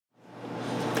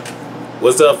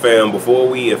What's up, fam? Before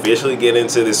we officially get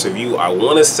into this review, I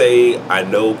want to say I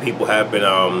know people have been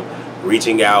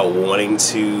reaching out wanting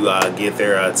to get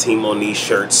their Team Moniece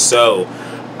shirts. So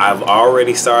I've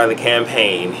already started the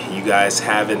campaign. You guys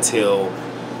have until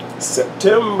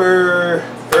September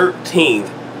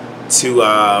 13th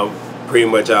to pretty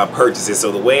much purchase it.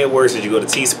 So the way it works is you go to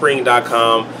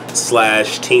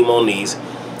teespring.com/Team Moniece,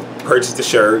 purchase the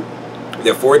shirt.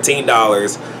 They're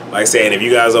 $14. Like I said, if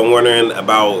you guys are wondering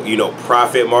about, you know,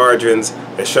 profit margins,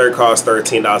 the shirt costs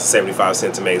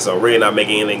 $13.75 to make. So I'm really not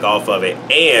making anything off of it.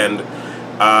 And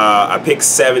I picked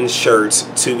 7 shirts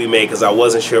to be made because I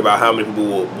wasn't sure about how many people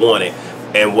would want it.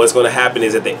 And what's going to happen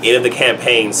is at the end of the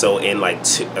campaign, so in like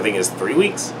I think it's 3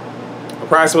 weeks,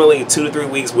 approximately 2 to 3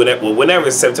 weeks,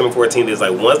 whenever September 14th is,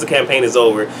 like once the campaign is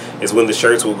over, is when the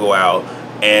shirts will go out.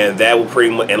 And that will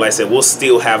pretty much, and like I said, we'll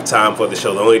still have time for the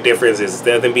show. The only difference is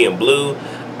instead of them being blue,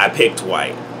 I picked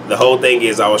white. The whole thing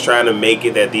is I was trying to make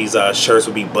it that these shirts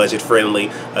would be budget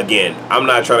friendly. Again, I'm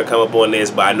not trying to come up on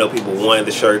this, but I know people wanted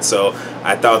the shirt, so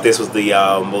I thought this was the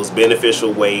most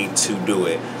beneficial way to do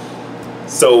it.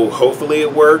 So hopefully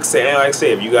it works. And like I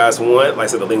said, if you guys want, like I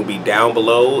said, the link will be down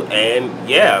below. And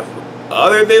yeah,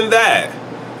 other than that,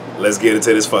 let's get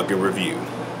into this fucking review.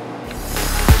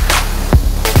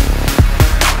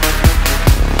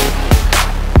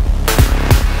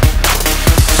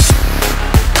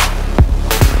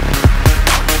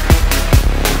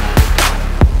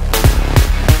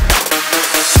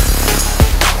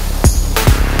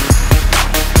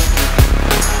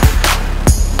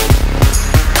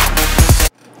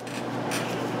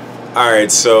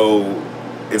 Alright, so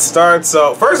it starts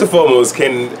off, first and foremost,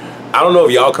 I don't know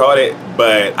if y'all caught it,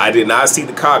 but I did not see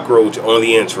the cockroach on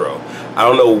the intro. I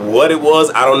don't know what it was.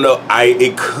 I don't know.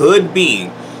 It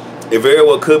very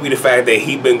well could be the fact that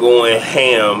he been going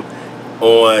ham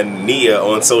on Nia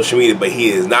on social media, but he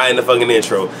is not in the fucking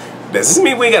intro. Does this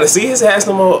mean we ain't gotta see his ass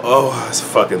no more? Oh, I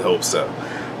fucking hope so.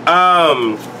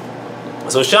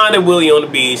 So Sean and Willie on the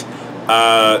beach,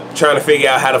 trying to figure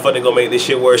out how the fuck they gonna make this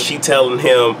shit work. She telling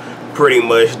him pretty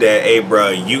much that, hey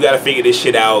bro, you gotta figure this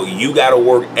shit out, you gotta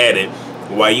work at it.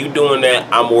 While you doing that,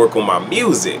 I'm working on my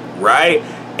music, right?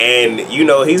 And you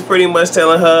know, he's pretty much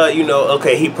telling her, you know,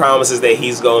 okay, he promises that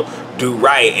he's gonna do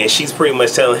right, and she's pretty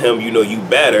much telling him, you know, you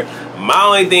better. My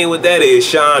only thing with that is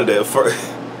Shonda,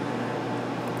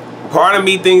 part of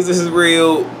me thinks this is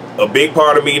real, a big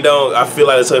part of me don't. I feel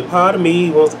like it's a part of me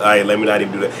wants, alright, let me not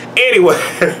even do that anyway.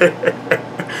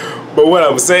 But what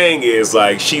I'm saying is,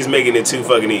 like, she's making it too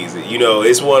fucking easy. You know,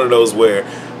 it's one of those where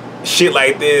shit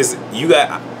like this,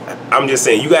 I'm just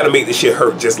saying, you got to make this shit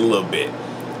hurt just a little bit.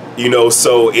 You know,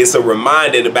 so it's a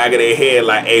reminder in the back of their head,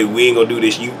 like, hey, we ain't gonna do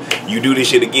this. You do this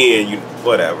shit again,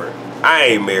 whatever. I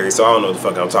ain't married, so I don't know what the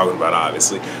fuck I'm talking about,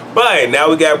 obviously. But now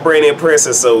we got Brandy and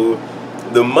Princess. So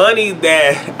the money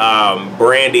that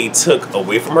Brandy took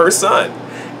away from her son,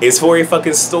 it's for a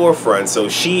fucking storefront. So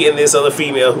she and this other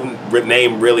female, who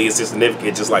name really is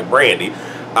significant, just like Brandy,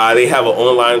 they have an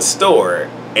online store,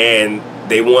 and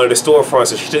they wanted a storefront.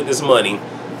 So she took this money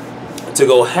to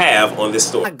go have on this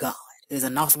store. My God is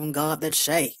an awesome God that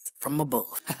shades from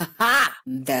above.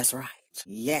 That's right.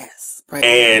 Yes.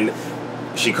 And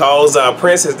she calls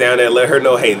Princess down there and let her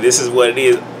know, hey, this is what it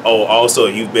is. Oh, also,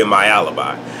 you've been my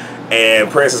alibi. And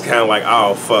Princess kind of like,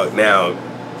 oh fuck, now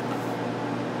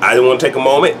I didn't want to take a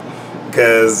moment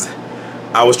because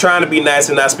I was trying to be nice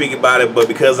and not speak about it, but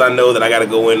because I know that I got to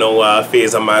go in on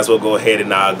Fizz, I might as well go ahead and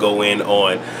go in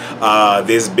on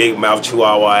this big mouth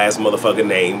chihuahua ass motherfucker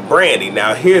named Brandy.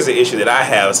 Now here's the issue that I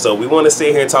have. So we want to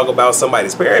sit here and talk about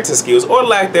somebody's parenting skills or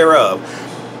lack thereof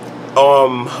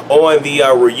on the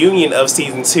reunion of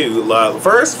season 2.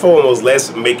 First and foremost,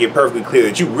 let's make it perfectly clear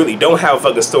that you really don't have a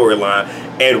fucking storyline,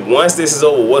 and once this is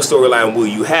over, what storyline will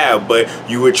you have? But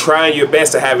you were trying your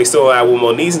best to have a storyline with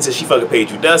Moniece until she fucking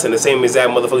paid you dust, and the same exact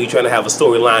motherfucker you trying to have a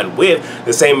storyline with,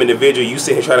 the same individual you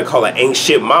sit here trying to call an ain't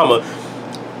shit mama.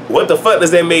 What the fuck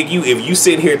does that make you if you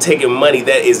sit here taking money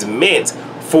that is meant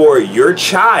for your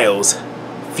child's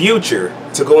future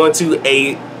to go into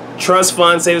a trust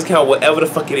fund, savings account, whatever the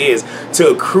fuck it is, to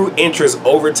accrue interest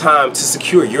over time to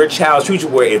secure your child's future,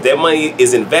 where if that money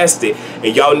is invested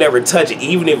and y'all never touch it,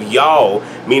 even if y'all,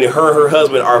 meaning her and her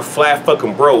husband, are flat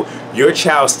fucking broke, your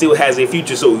child still has a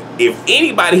future. So if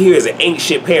anybody here is an ain't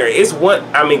shit parent, it's one,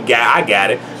 I mean, I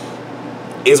got it.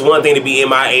 It's one thing to be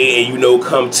MIA and, you know,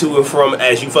 come to and from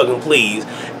as you fucking please.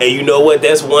 And you know what?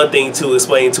 That's one thing to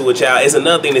explain to a child. It's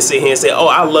another thing to sit here and say, oh,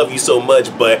 I love you so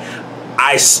much, but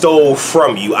I stole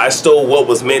from you. I stole what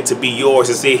was meant to be yours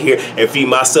to sit here and feed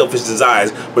my selfish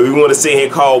desires. But we want to sit here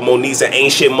and call Moniece an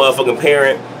ain't shit motherfucking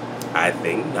parent? I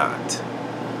think not.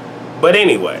 But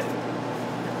anyway,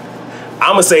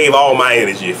 I'm gonna save all my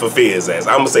energy for Fizz ass.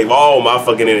 I'm gonna save all my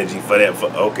fucking energy for that.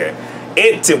 Okay.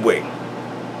 Anyway,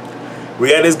 we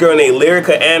got this girl named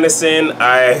Lyrica Anderson.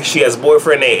 She has a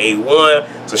boyfriend named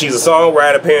A1. So she's a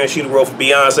songwriter. Apparently she wrote for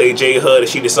Beyonce, J Hud, and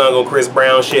she did sung on Chris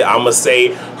Brown shit. I'ma say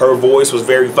her voice was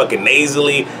very fucking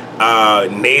nasally.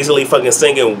 Nasally fucking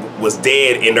singing was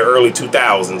dead in the early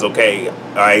 2000s, okay?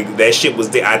 Like, that shit was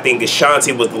dead. I think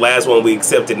Ashanti was the last one we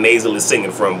accepted nasally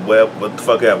singing from. Well, what the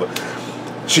fuck ever.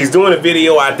 She's doing a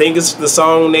video. I think the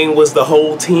song name was The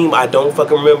Whole Team. I don't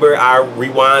fucking remember. I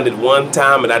rewinded one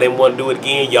time and I didn't want to do it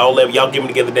again. Y'all get me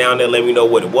together down there. Let me know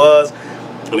what it was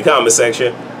in the comment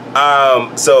section.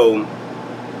 So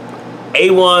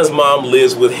A1's mom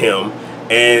lives with him,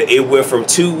 and it went from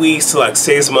 2 weeks to like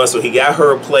 6 months. So he got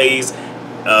her a place.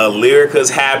 Lyrica's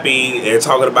happy. They're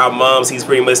talking about moms. He's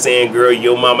pretty much saying, girl,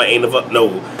 your mama ain't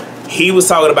no. He was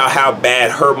talking about how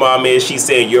bad her mom is. She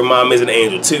said, your mom is an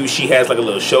angel too. She has like a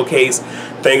little showcase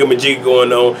thingamajig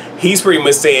going on. He's pretty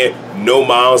much saying no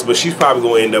moms, but she's probably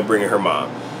going to end up bringing her mom.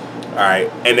 All right.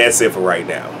 And that's it for right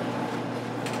now.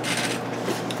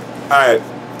 All right.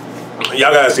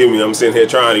 Y'all guys see me. I'm sitting here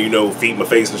trying to, you know, feed my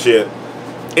face and shit.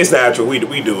 It's natural. We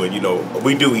do it, you know.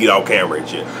 We do eat off camera and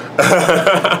shit.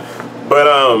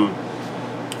 But,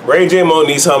 Ray J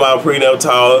Moniece talking about prenup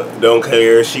talk, don't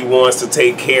care. She wants to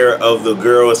take care of the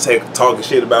girls talking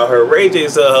shit about her. Ray J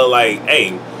said her like,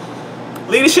 hey,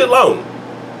 leave this shit alone.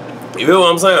 You feel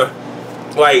what I'm saying?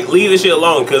 Like, leave this shit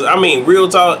alone. Because, I mean, real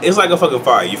talk, it's like a fucking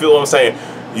fire. You feel what I'm saying?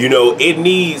 You know, it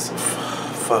needs,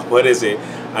 fuck, what is it?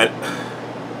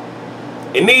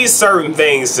 It needs certain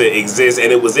things to exist,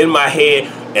 and it was in my head,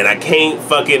 and I can't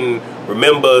fucking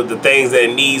remember the things that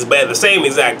it needs, but at the same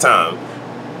exact time,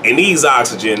 it needs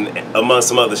oxygen amongst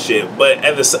some other shit.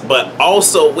 But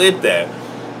also with that,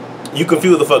 you can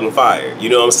fuel the fucking fire. You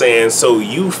know what I'm saying? So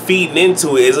you feeding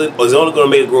into it is only going to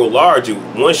make it grow larger.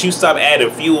 Once you stop adding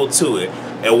fuel to it,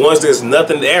 and once there's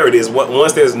nothing there, it is.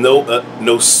 Once there's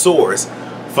no source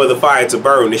for the fire to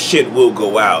burn, the shit will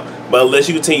go out. But unless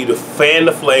you continue to fan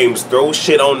the flames, throw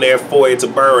shit on there for it to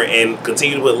burn, and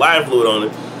continue to put live fluid on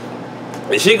it,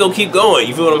 the shit gonna keep going.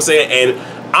 You feel what I'm saying?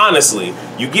 And honestly,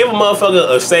 you give a motherfucker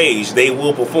a stage, they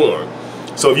will perform.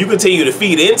 So if you continue to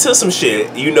feed into some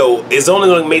shit, you know, it's only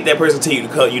going to make that person continue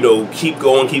to, you know, keep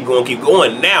going.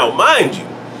 Now, mind you,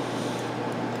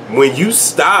 when you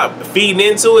stop feeding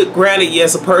into it, granted,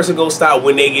 yes, a person gonna stop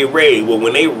when they get ready. Well,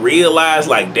 when they realize,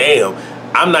 like, damn,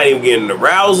 I'm not even getting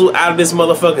arousal out of this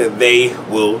motherfucker, they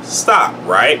will stop,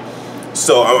 right?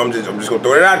 So I'm just gonna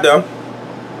throw it out there.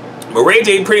 But Ray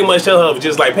J pretty much tell her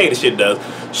just like, hey, the shit does.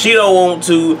 She don't want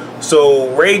to,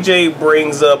 so Ray J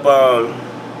brings up,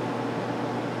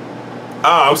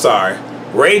 I'm sorry.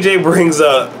 Ray J brings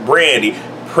up Brandy.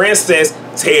 Princess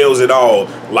tells it all.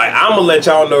 Like, I'm gonna let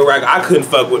y'all know, right? I couldn't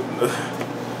fuck with a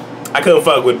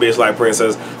bitch like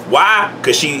Princess. Why?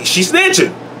 Cause she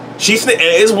snitching. And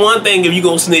it's one thing if you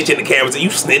go snitch in the cameras, you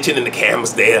snitching in the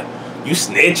cameras there. You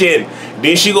snitching.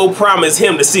 Then she go promise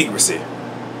him the secrecy.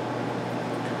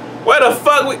 What the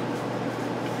fuck?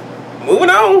 Moving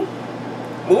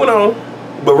on.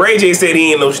 But Ray J said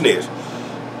he ain't no snitch.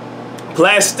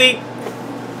 Plastic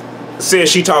says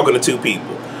she talking to two people.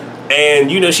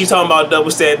 And, you know, she's talking about double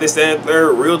standard, this, that, and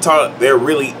third. Real talk, there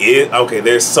really is. Okay,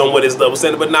 there's somewhat is double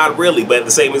standard, but not really. But at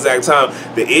the same exact time,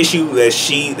 the issue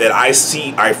that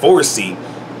I foresee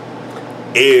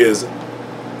is,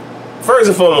 first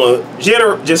and foremost,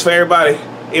 just for everybody,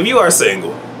 if you are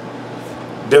single,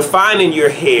 define in your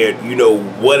head, you know,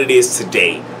 what it is to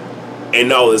date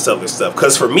and all this other stuff.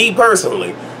 Because for me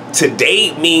personally, to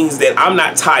date means that I'm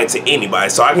not tied to anybody.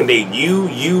 So I can date you,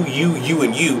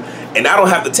 and you. And I don't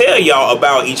have to tell y'all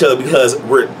about each other because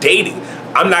we're dating.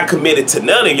 I'm not committed to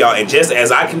none of y'all. And just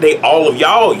as I can date all of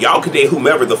y'all, y'all can date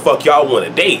whomever the fuck y'all want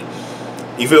to date.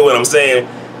 You feel what I'm saying?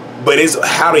 But it's,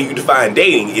 how do you define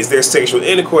dating? Is there sexual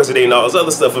intercourse and dating all this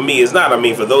other stuff? For me, it's not. I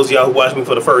mean, for those of y'all who watch me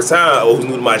for the first time or who's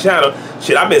new to my channel,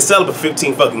 shit, I've been celibate for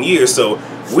 15 fucking years, so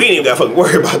we ain't even got to fucking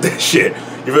worry about that shit.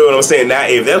 You feel what I'm saying? Now,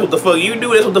 if that's what the fuck you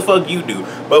do, that's what the fuck you do.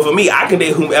 But for me, I can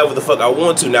date whomever the fuck I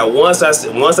want to. Now, once I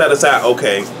decide,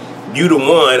 okay, you the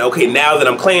one, okay, now that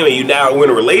I'm claiming you, now we're in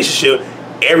a relationship,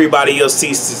 everybody else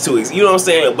ceases to exist. You know what I'm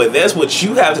saying? But that's what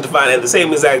you have to define. At the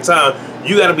same exact time,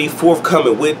 you got to be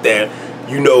forthcoming with that.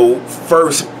 You know,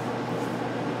 first,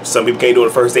 some people can't do it on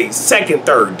the first date, second,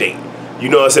 third date. You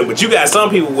know what I'm saying? But you got some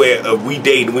people where we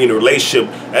date and we in a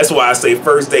relationship. That's why I say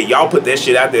first date. Y'all put that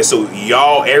shit out there so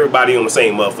y'all, everybody on the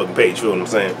same motherfucking page. You know what I'm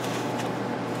saying?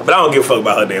 But I don't give a fuck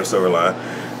about her damn storyline.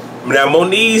 Now,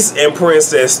 Moniece and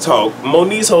Princess talk.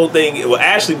 Moniece's whole thing, well,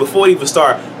 actually, before it even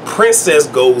start, Princess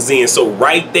goes in. So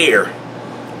right there,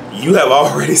 you have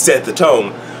already set the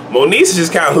tone. Moniece is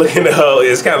just kind of looking at her.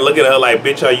 Is kind of looking at her like,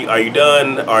 bitch, are you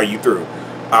done? Are you through?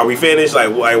 Are we finished?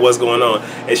 Like what's going on?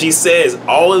 And she says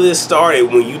all of this started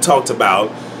when you talked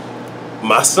about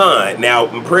my son. Now,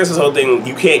 Prince's whole thing,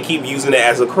 you can't keep using it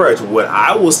as a crutch. What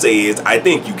I will say is, I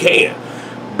think you can,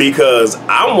 because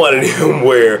I'm one of them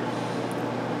where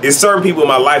it's certain people in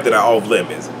my life that are off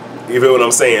limits. You feel what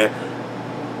I'm saying?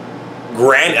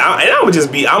 Granted, I'm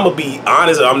gonna be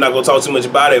honest. I'm not gonna talk too much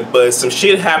about it, but some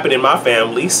shit happened in my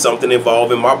family, something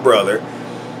involving my brother.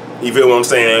 You feel what I'm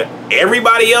saying?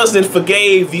 Everybody else then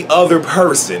forgave the other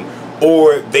person,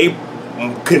 or they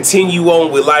continue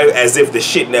on with life as if the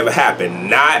shit never happened.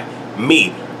 Not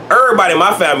me. Everybody in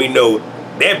my family know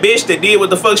that bitch that did what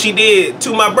the fuck she did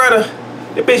to my brother.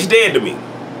 That bitch dead to me.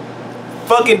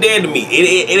 Fucking dead to me.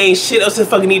 It ain't shit else that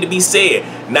fucking need to be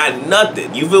said. Not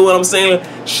nothing. You feel what I'm saying?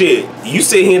 Shit. You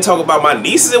sit here and talk about my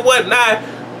nieces and whatnot.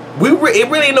 It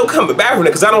really ain't no coming back from it,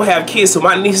 because I don't have kids. So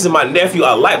my nieces and my nephew,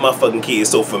 I like my fucking kids.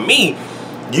 So for me,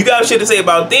 you got shit to say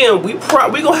about them, we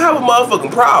gonna have a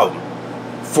motherfucking problem.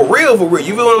 For real, for real.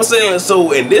 You feel what I'm saying?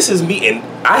 So, and this is me, and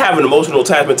I have an emotional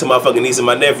attachment to my fucking niece and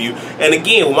my nephew. And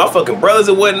again, with my fucking brothers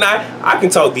and whatnot, I can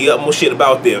talk the utmost shit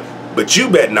about them. But you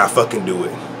better not fucking do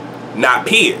it. Not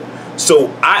period. So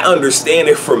I understand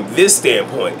it from this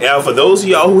standpoint. Now, for those of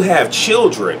y'all who have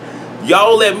children,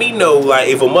 y'all let me know, like,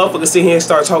 if a motherfucker sit here and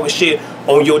start talking shit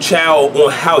on your child,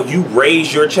 on how you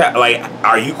raise your child, like,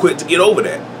 are you quick to get over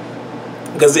that?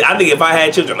 Because I think if I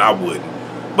had children, I wouldn't.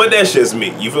 But that's just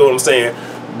me. You feel what I'm saying?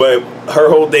 But her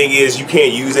whole thing is you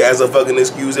can't use it as a fucking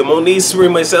excuse. And Moniece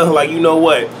pretty much said, like, you know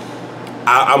what?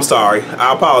 I'm sorry.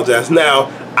 I apologize. Now,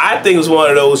 I think it was one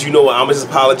of those, you know what, I'm going to just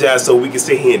apologize so we can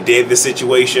sit here and dead this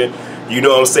situation. You know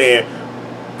what I'm saying?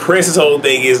 Prince's whole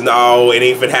thing is, no, it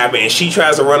ain't finna happen. And she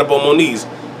tries to run up on Moniece.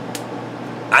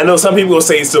 I know some people will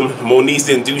say Moniece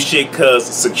didn't do shit because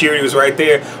security was right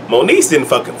there. Moniece didn't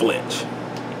fucking flinch.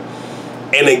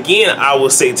 And again, I will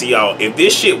say to y'all, if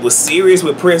this shit was serious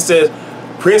with Princess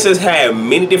had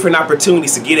many different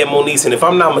opportunities to get at Moniece. And if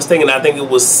I'm not mistaken, I think it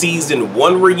was season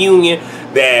 1 reunion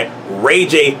that Ray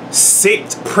J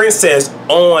sicked Princess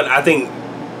on, I think,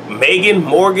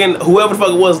 Morgan, whoever the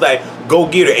fuck it was, like, go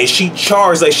get her. And she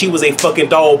charged like she was a fucking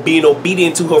dog being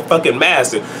obedient to her fucking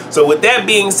master. So with that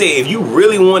being said, if you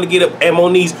really want to get up at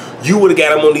Moniece, you would have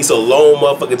got at Moniece a long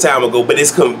motherfucking time ago. But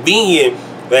it's convenient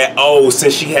that, oh,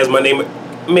 since she has my name,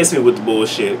 miss me with the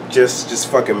bullshit. Just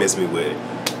fucking miss me with it.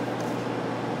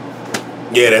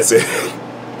 Yeah, that's it.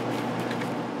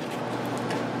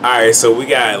 Alright, so we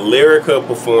got Lyrica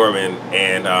performing,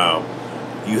 and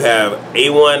you have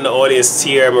A1 in the audience,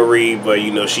 Tierra Marie, but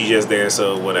you know, she's just there,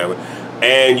 so whatever.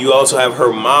 And you also have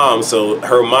her mom, so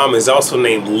her mom is also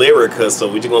named Lyrica,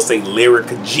 so we're just gonna say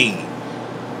Lyrica G.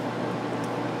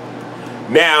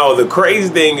 Now, the crazy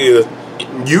thing is,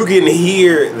 you can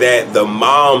hear that the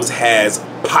mom's has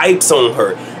pipes on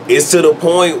her. It's to the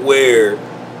point where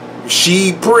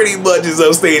she pretty much is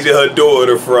on stage at her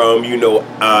daughter from, you know,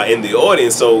 in the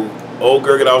audience. So old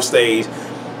girl get off stage,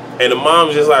 and the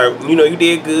mom's just like, you know, you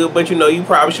did good, but you know, you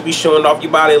probably should be showing off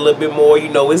your body a little bit more. You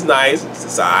know, it's nice,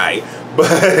 it's alright, but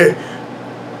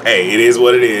hey, it is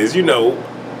what it is, you know.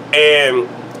 And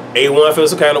A1 feels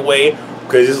some kind of way,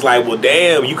 because it's like, well,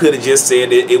 damn, you could have just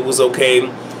said it was okay,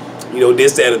 you know,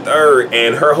 this, that, and the third.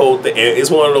 And her whole thing, and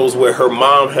it's one of those where her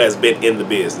mom has been in the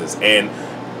business, and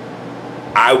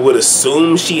I would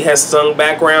assume she has sung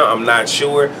background. I'm not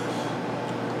sure.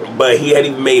 But he had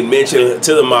even made mention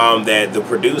to the mom that the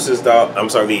producers thought, I'm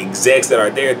sorry, the execs that are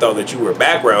there thought that you were a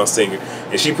background singer.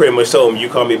 And she pretty much told him, you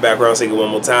call me a background singer one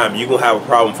more time, you're going to have a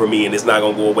problem for me, and it's not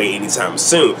going to go away anytime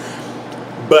soon.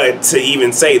 But to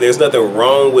even say there's nothing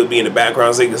wrong with being a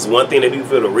background singer, because one thing that people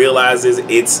fail to realize is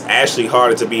it's actually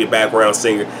harder to be a background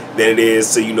singer than it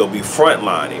is to, you know, be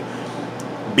frontlining.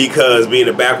 Because being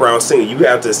a background singer, you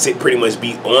have to pretty much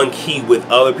be on key with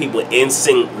other people in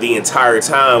sync the entire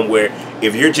time, where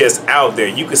if you're just out there,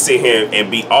 you can sit here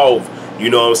and be off, you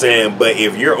know what I'm saying? But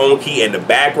if you're on key and the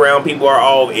background people are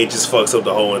off, it just fucks up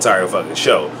the whole entire fucking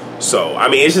show. So, I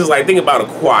mean, it's just like, think about a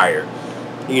choir.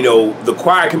 You know, the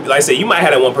choir can, like I said, you might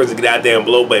have that one person get out there and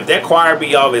blow, but if that choir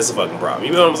be off, it's a fucking problem.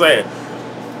 You know what I'm saying?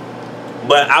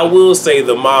 But I will say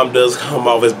the mom does come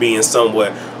off as being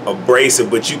somewhat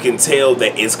abrasive, but you can tell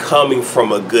that it's coming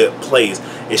from a good place,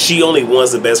 and she only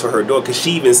wants the best for her daughter, because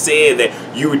she even said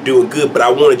that you were doing good, but I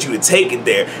wanted you to take it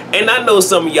there. And I know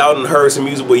some of y'all done heard some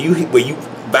music where you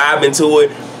vibe into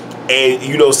it, and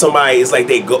you know somebody is like,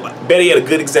 they go, better yet, a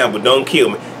good example, don't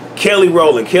kill me, Kelly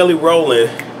Rowland,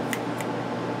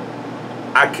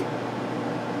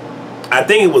 I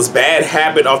think it was Bad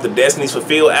Habit off the Destiny's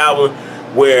Fulfilled album.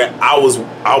 where I was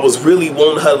really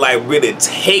wanting her like really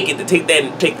take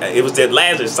that. It was that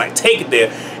last, just like take it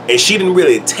there, and she didn't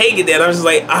really take it there. And I was just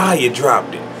like, you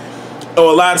dropped it.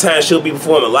 Or a lot of times she'll be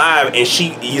performing live, and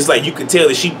it's like you can tell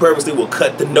that she purposely will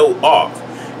cut the note off.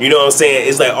 You know what I'm saying?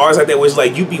 It's like artists like that where it's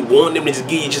like you be wanting them to just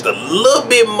give you just a little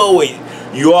bit more.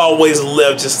 You always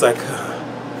left just like.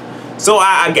 So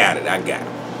I got it.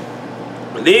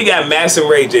 Then you got Max and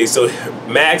Ray J. So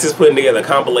Max is putting together a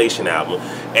compilation album,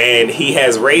 and he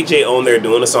has Ray J on there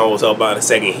doing a song we'll talk about in a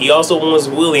second. He also wants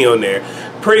Willie on there.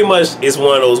 Pretty much it's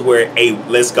one of those where, hey,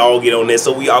 let's all get on this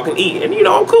so we all can eat. And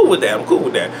I'm cool with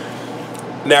that.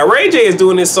 Now Ray J is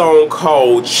doing this song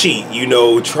called Cheat,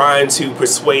 trying to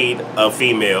persuade a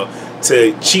female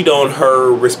to cheat on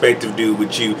her respective dude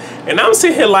with you. And I'm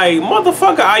sitting here like,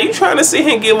 motherfucker, are you trying to sit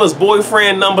here and give us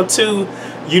boyfriend number 2,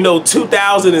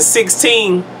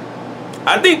 2016?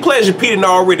 I think Pleasure Pete had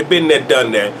already been there,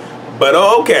 done that. But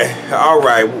okay,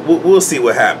 alright, we'll see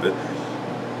what happened.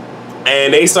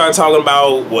 And they started talking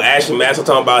about, Ashley Max was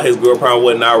talking about his girl problem,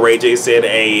 whatnot. Ray J said,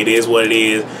 hey, it is what it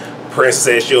is. Princess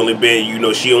said she only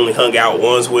been, she only hung out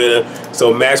once with her.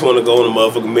 So Max want to go on a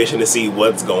motherfucking mission to see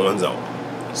what's going on.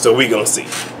 So we gonna see.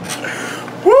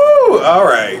 Woo!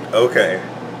 Alright, okay.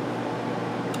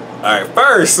 Alright,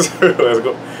 first, let's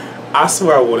go. I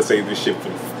swear I want to say this shit for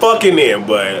the fucking end,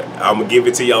 but I'm gonna give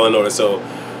it to y'all in order. So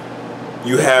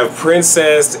you have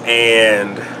Princess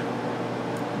and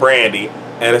Brandy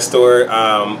at a store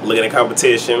looking at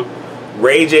competition.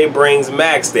 Ray J brings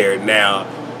Max there. Now,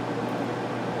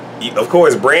 of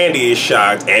course, Brandy is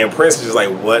shocked, and Princess is like,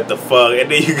 what the fuck?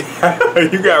 And then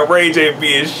you got Ray J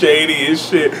being shady and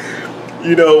shit.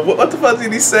 What the fuck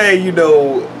did he say?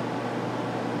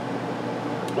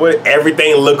 What,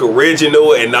 everything look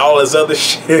original and all this other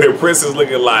shit, and Princess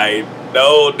looking like,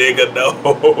 no, nigga,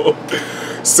 no.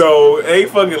 So they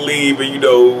fucking leave,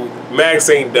 and Max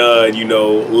ain't done,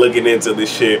 looking into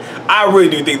this shit. I really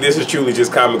do think this is truly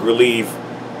just comic relief.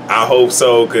 I hope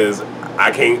so, because I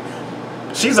can't.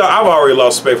 I've already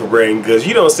lost respect for Bragg, because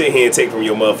you don't sit here and take from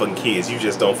your motherfucking kids. You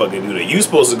just don't fucking do that. You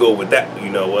supposed to go with that.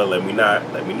 Well, let me not.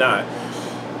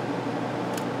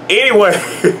 Anyway,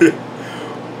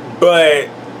 but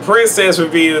Princess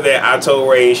revealed that I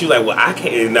told Ray, and she's like, well, I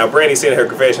can't. Now, Brandy said in her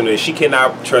confession that she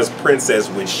cannot trust Princess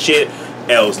with shit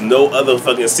else. No other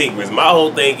fucking secrets. My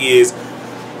whole thing is,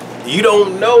 you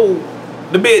don't know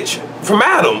the bitch from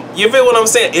Adam. You feel what I'm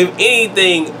saying? If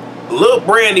anything, Lil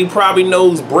Brandy probably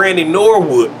knows Brandy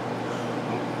Norwood.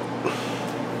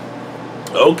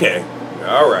 Okay,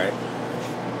 alright.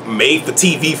 Made for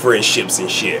TV friendships and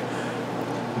shit.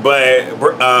 But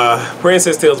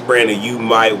Princess tells Brandy, you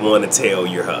might want to tell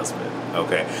your husband.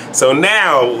 Okay, so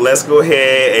now let's go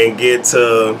ahead and get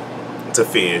to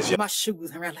Fizz. My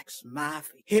shoes and relax my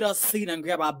feet. Hit a seat and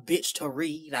grab a bitch to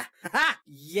read.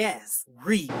 Yes,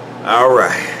 read.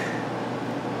 Alright.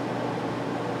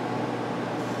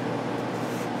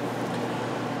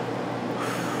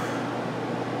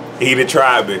 He done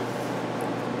tried me.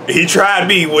 He tried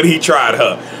me when he tried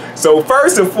her. So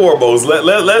first and foremost,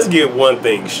 let's get one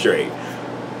thing straight.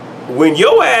 When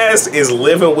your ass is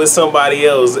living with somebody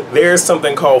else, there's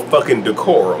something called fucking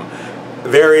decorum.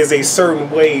 There is a certain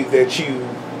way that you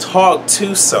talk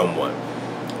to someone.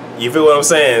 You feel what I'm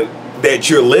saying?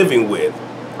 That you're living with.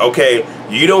 Okay?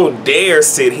 You don't dare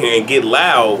sit here and get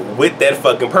loud with that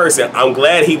fucking person. I'm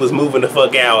glad he was moving the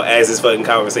fuck out as this fucking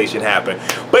conversation happened.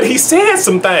 But he said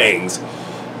some things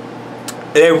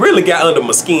that really got under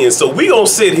my skin. So we gonna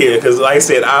sit here, because like I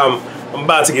said, I'm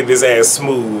about to get this ass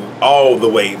smooth all the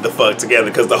way the fuck together.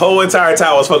 Because the whole entire time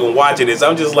I was fucking watching this,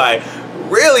 I'm just like,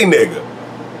 really, nigga?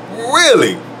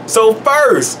 Really? So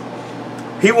first,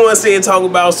 he wants to sit and talk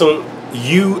about some,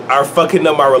 you are fucking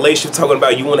up my relationship, talking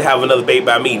about you want to have another baby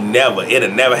by me. Never. It'll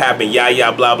never happen.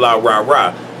 Yeah, blah, blah, rah,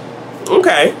 rah.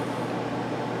 Okay.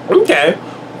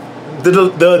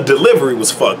 The delivery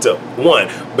was fucked up, one.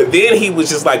 But then he was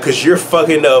just like, because you're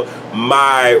fucking up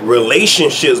my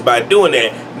relationships by doing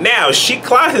that. Now, she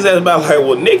clocked his ass about like,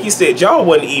 well, Nikki said y'all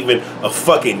wasn't even a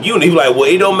fucking unit. He was like, well,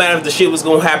 it don't matter if the shit was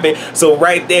going to happen. So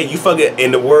right there, you fucking,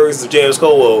 in the words of James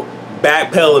Cole,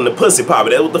 backpedaling the pussy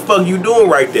popping. That's what the fuck you doing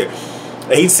right there.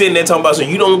 And he's sitting there talking about, so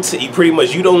you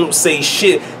don't say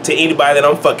shit to anybody that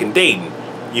I'm fucking dating.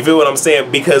 You feel what I'm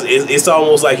saying? Because it's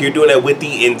almost like you're doing that with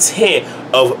the intent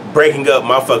of breaking up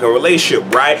my fucking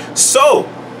relationship, right? So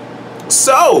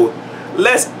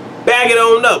let's bag it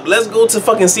on up. Let's go to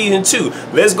fucking season 2.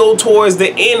 Let's go towards the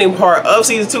ending part of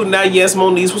season 2. Now, yes,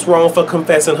 Moniece was wrong for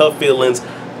confessing her feelings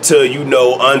to,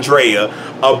 Andrea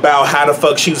about how the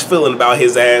fuck she was feeling about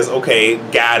his ass. Okay,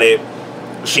 got it.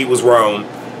 She was wrong.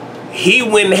 he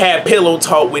went and had pillow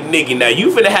talk with Nikki. Now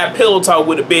you finna have pillow talk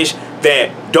with a bitch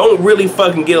that don't really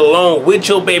fucking get along with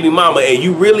your baby mama, and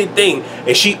you really think,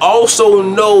 and she also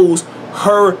knows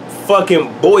her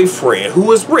fucking boyfriend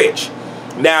who is rich.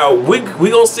 Now we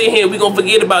gonna sit here and we gonna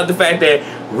forget about the fact that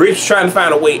Rich trying to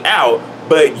find a way out,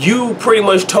 but you pretty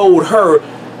much told her,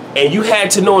 and you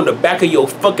had to know in the back of your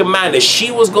fucking mind that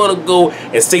she was gonna go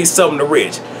and say something to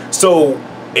Rich. So,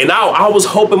 and I was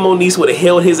hoping Moniece would have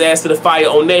held his ass to the fire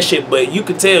on that shit, but you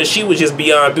could tell she was just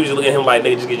beyond through, just looking at him like,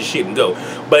 nigga, just get your shit and go.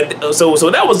 But so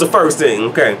that was the first thing,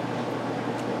 okay.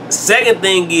 Second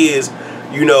thing is,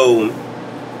 you know,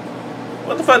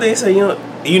 what the fuck did he say?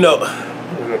 You know,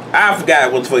 I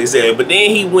forgot what the fuck he said, but then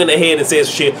he went ahead and said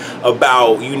some shit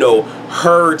about, you know,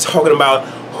 her talking about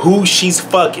who she's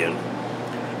fucking,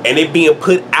 and it being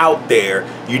put out there,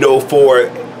 you know,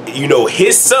 for, you know,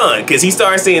 his son, because he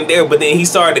started saying there, but then he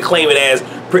started to claim it as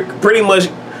pretty much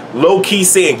low-key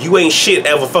saying, you ain't shit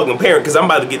as a fucking parent, because I'm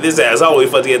about to get this ass always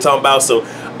fucking get talking about, so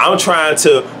I'm trying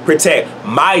to protect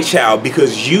my child,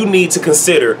 because you need to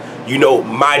consider, you know,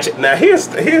 my now here's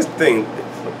the thing.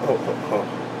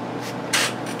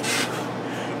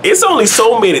 It's only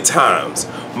so many times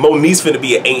Moniece finna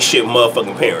be an ain't shit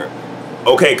motherfucking parent.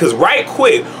 Okay, because right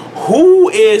quick, who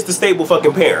is the stable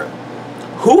fucking parent?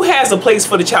 Who has a place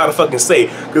for the child to fucking stay?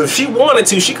 Because if she wanted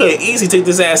to, she could easily take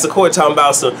this ass to court talking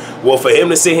about some, well, for him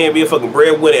to sit here and be a fucking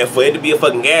breadwinner and for it to be a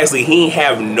fucking gasly, he ain't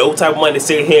have no type of money to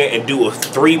sit here and do a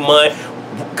 3-month.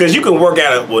 Because you can work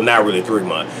out, well, not really 3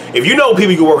 months. If you know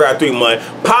people, you can work out 3 months,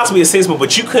 possibly a 6 month,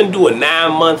 but you couldn't do a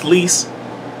 9-month lease.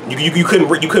 You couldn't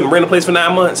rent a place for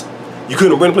 9 months. You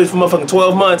couldn't rent a place for motherfucking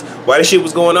 12 months while this shit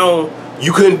was going on.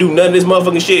 You couldn't do none of this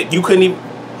motherfucking shit. You couldn't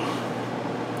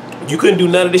do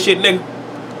none of this shit, nigga.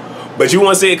 But you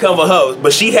want to say it come for her,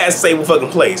 but she has a stable fucking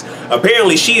place.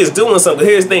 Apparently she is doing something.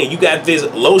 Here's the thing, you got this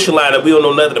lotion line that we don't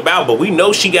know nothing about, but we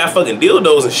know she got fucking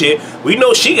dildos and shit. We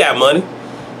know she got money.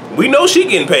 We know she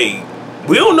getting paid.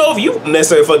 We don't know if you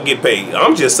necessarily fucking get paid.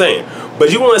 I'm just saying.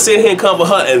 But you want to sit here and come for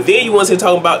her, and then you want to sit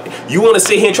talking about, you want to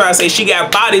sit here and try to say she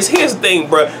got bodies. Here's the thing,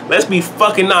 bro. Let's be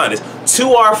fucking honest. To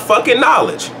our fucking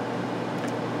knowledge,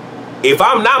 if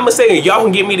I'm not mistaken, y'all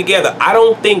can get me together, I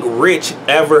don't think Rich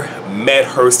ever met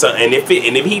her son. And if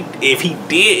he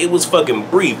did, it was fucking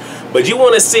brief. But you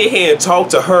want to sit here and talk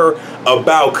to her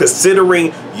about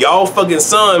considering y'all fucking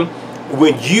son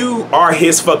when you are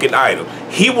his fucking idol.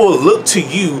 He will look to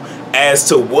you as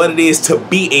to what it is to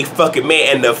be a fucking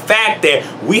man. And the fact that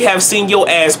we have seen your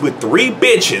ass with 3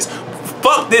 bitches,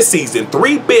 fuck this season,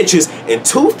 3 bitches in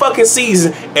 2 fucking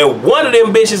seasons, and one of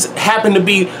them bitches happened to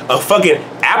be a fucking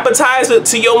appetizer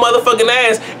to your motherfucking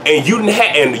ass, and you didn't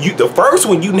have, the first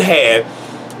one you didn't have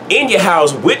in your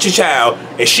house with your child,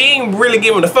 and she ain't really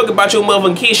giving a fuck about your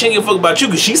motherfucking kid. She ain't give a fuck about you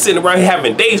because she's sitting around here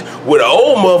having dates with an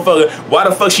old motherfucker. Why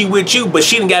the fuck she with you, but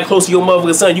she didn't got close to your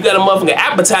motherfucking son? You got a motherfucking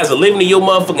appetizer living in your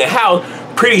motherfucking house.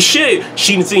 Pretty shit,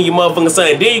 she didn't see your motherfucking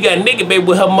son. And then you got Nikki baby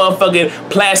with her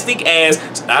motherfucking plastic ass.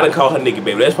 I didn't call her Nikki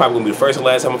baby. That's probably gonna be the first and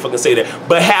last time I fucking say that.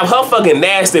 But have her fucking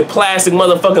nasty plastic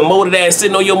motherfucking molded ass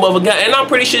sitting on your motherfucking, and I'm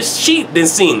pretty sure she didn't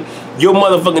seen your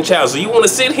motherfucking child. So you want to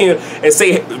sit here and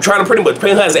say, trying to pretty much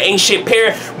paint her as an ain't shit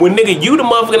parent when nigga you the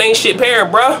motherfucking ain't shit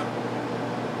parent, bruh.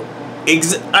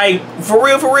 Like for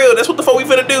real, that's what the fuck we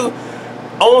finna do.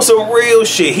 On some real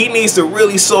shit, he needs to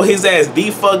really slow his ass the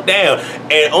fuck down.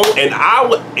 And I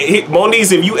would,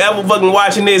 Moniece, if you ever fucking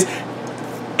watching this,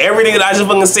 everything that I just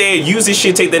fucking said, use this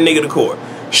shit, take that nigga to court,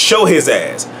 show his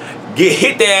ass,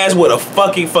 hit that ass with a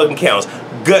fucking counts,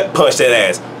 gut punch that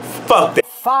ass, fuck that.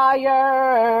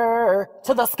 Fire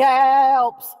to the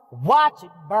scalps, watch it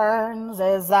burns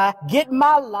as I get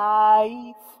my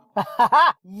life.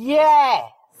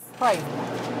 Yes, crazy.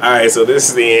 Alright, so this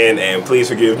is the end, and please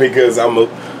forgive me because I'm a...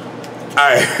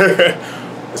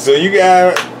 Alright, so you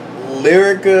got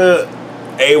Lyrica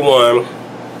A1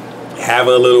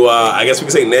 having a little, I guess we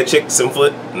could say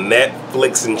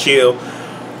Netflix and chill.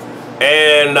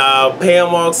 And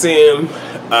Pam walks in,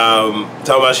 talking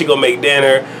about she gonna make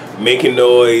dinner, making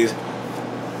noise.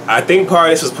 I think part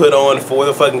of this was put on for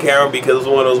the fucking camera because it was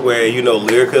one of those where, you know,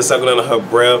 Lyrica sucking on her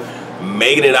breath,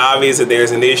 making it obvious that there's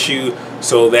an issue,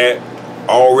 so that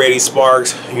already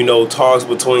sparks, you know, talks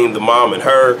between the mom and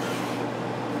her.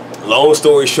 Long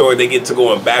story short, they get to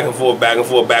going back and forth.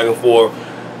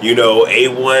 You know,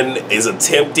 A1 is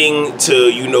attempting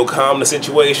to, you know, calm the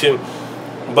situation,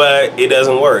 but it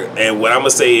doesn't work. And what I'm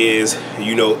gonna say is,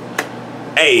 you know,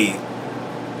 hey,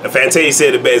 Fantasia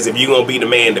said it best, if you're gonna be the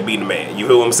man, to be the man. You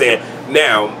feel what I'm saying?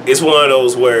 Now, it's one of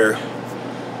those where,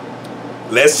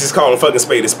 let's just call a fucking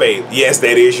spade a spade. Yes,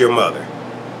 that is your mother.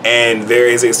 and there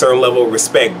is a certain level of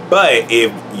respect. But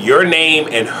if your name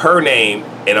and her name,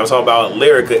 and I'm talking about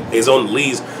Lyrica, is on the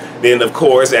lease, then of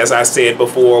course, as I said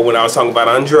before when I was talking about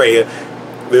Andrea,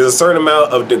 there's a certain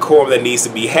amount of decorum that needs to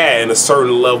be had and a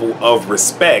certain level of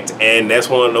respect. And that's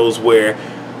one of those where,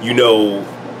 you know,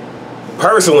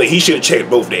 personally, he should have checked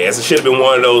both dads. It should have been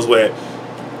one of those where,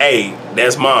 hey,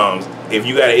 that's mom's. If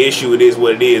you got an issue, it is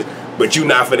what it is. But you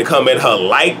not finna come at her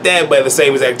like that. But at the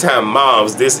same exact time,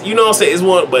 mom's, this, you know what I'm saying? It's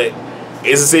one, but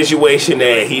it's a situation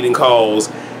that he didn't cause.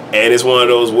 And it's one of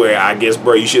those where I guess,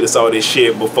 bro, you should have saw this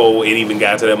shit before it even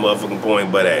got to that motherfucking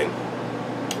point. But hey,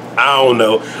 I don't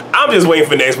know. I'm just waiting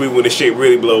for next week when the shit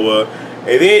really blow up.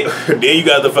 And then you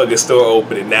got the fucking store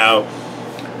opening. Now,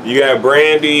 you got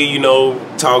Brandy, you know,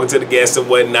 talking to the guests and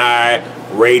whatnot.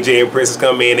 Ray J and Princess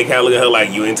come in, they kind of look at her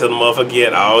like, you ain't tell the motherfucker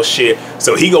yet, oh shit.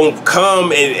 So he gonna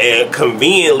come and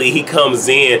conveniently he comes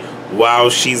in while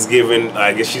she's giving,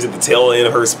 I guess she's at the tail end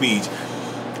of her speech.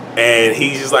 And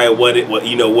he's just like, what it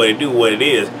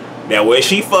is. Now where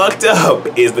she fucked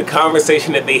up is the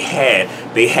conversation that they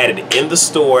had. They had it in the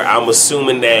store. I'm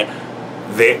assuming that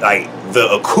they, like, the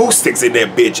acoustics in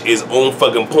that bitch is on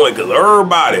fucking point, because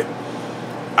everybody,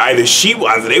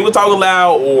 either they were talking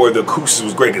loud or the acoustics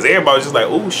was great, because everybody was just like,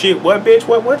 oh shit, what bitch,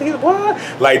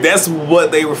 what, like that's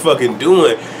what they were fucking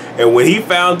doing. And when he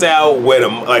found out where the,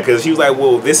 like, because he was like,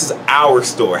 well, this is our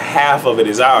store, half of it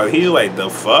is ours. He's like, the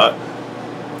fuck,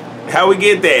 how we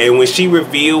get that? And when she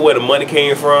revealed where the money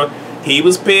came from, he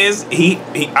was pissed.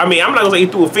 I mean, I'm not gonna say he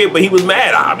threw a fit, but he was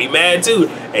mad. I'll be mad too.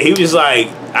 And he was just like,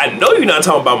 I know you're not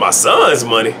talking about my son's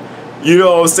money. You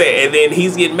know what I'm saying? And then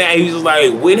he's getting mad. He's just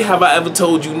like, when have I ever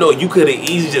told you no? You could have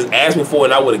easily just asked me for it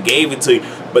and I would have gave it to you.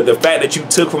 But the fact that you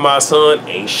took from my son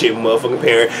ain't shit, motherfucking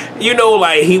parent. You know,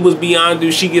 like, he was beyond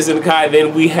due. She gets in the car.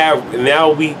 Then we are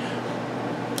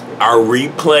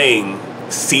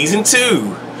replaying season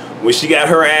 2. When she got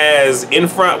her ass in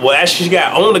front, well, actually she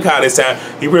got on the car this time.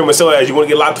 He pretty much told her, you want to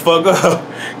get locked the fuck up?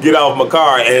 Get off my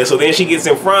car. And so then she gets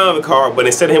in front of the car, but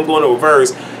instead of him going to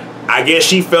reverse, I guess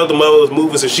she felt the mother was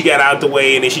moving, so she got out the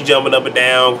way, and then she jumping up and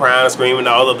down, crying, screaming,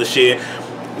 all of the shit.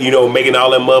 You know, making all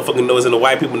that motherfucking noise in the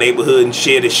white people neighborhood and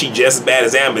shit. And she just as bad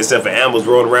as Amber, except for Amber's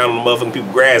rolling around on the motherfucking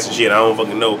people's grass and shit. I don't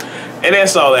fucking know. And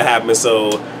that's all that happened.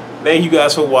 So thank you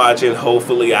guys for watching.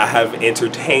 Hopefully I have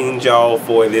entertained y'all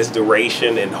for this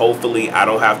duration, and hopefully I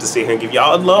don't have to sit here and give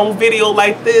y'all a long video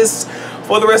like this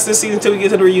for the rest of the season until we get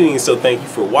to the reunion. So thank you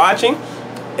for watching.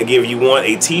 Again, if you want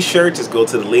a t-shirt, just go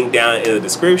to the link down in the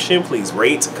description. Please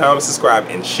rate, comment, subscribe,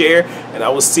 and share. And I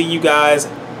will see you guys,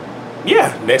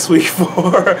 next week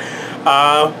for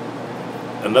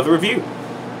another review.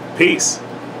 Peace.